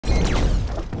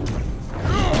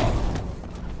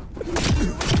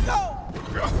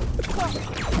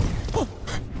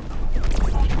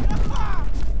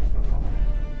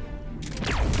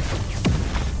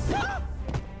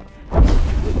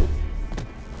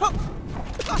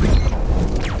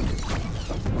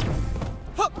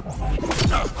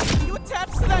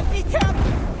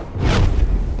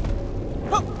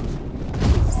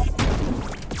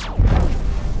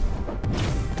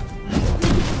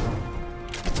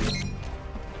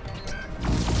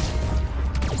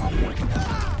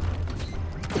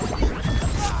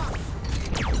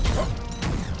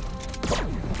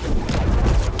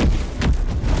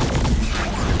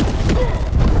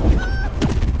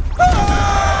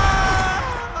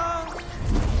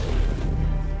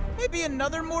maybe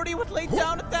another Morty would lay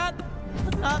down at that,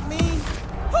 but not me.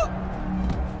 Huh.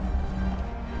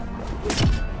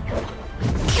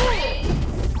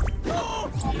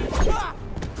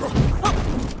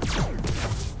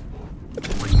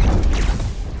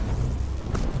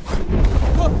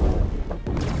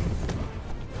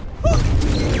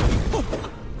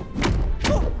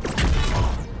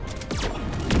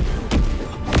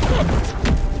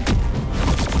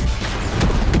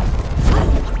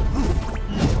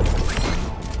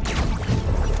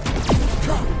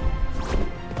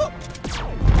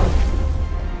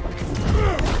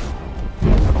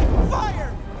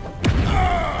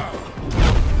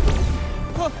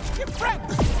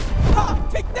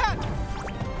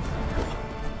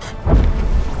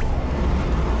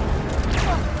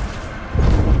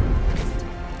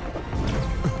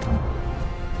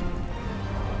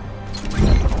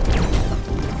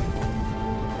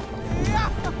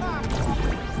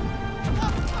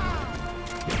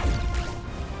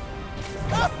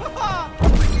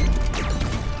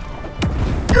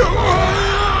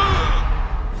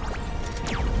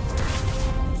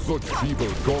 Such feeble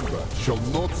combat shall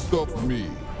not stop me.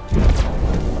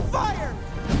 Fire!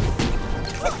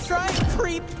 Try and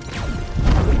creep.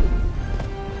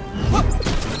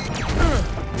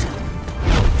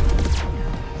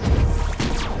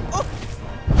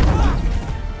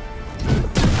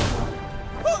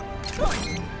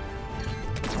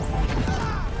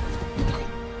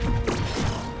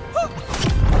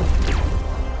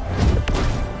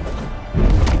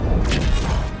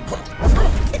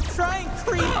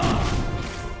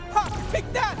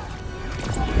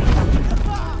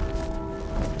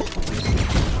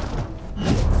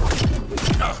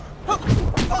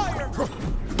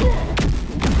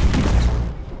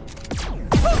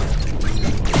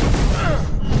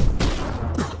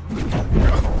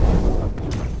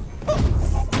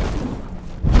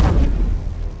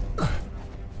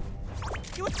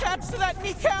 To that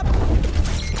kneecap!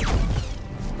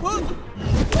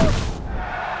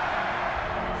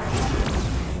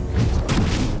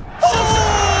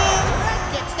 That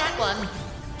gets that one.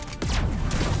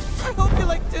 I hope you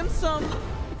like dim sum,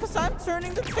 because I'm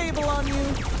turning the table on you.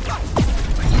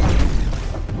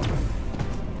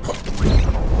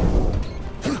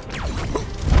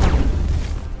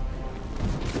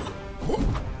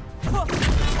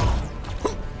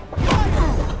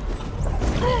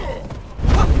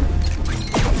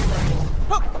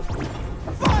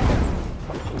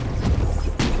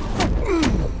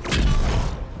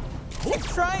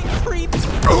 Try and creep. 1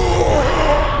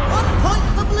 point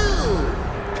for blue.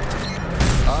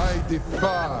 I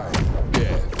defy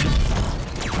death.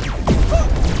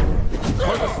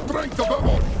 By the strength of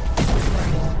Emon!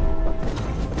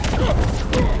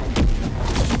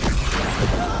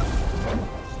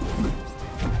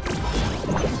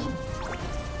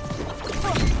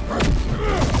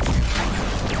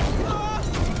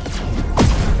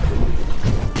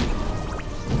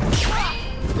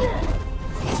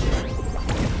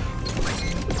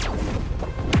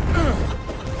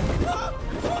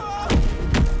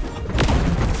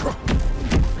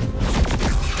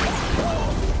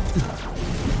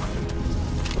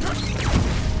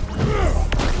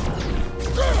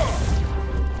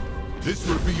 This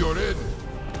will be your end.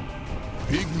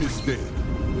 Big mistake.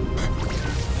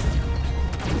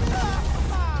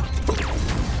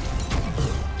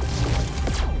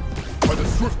 By the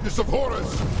swiftness of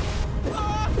Horus!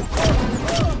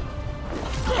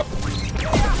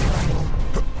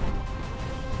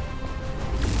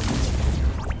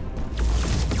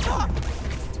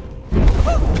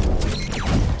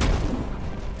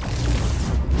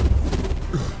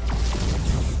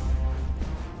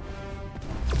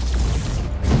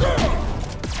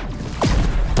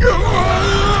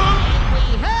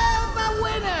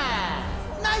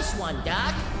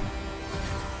 Doc.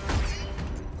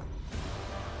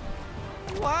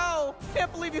 Wow,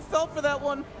 can't believe you fell for that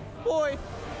one. Boy,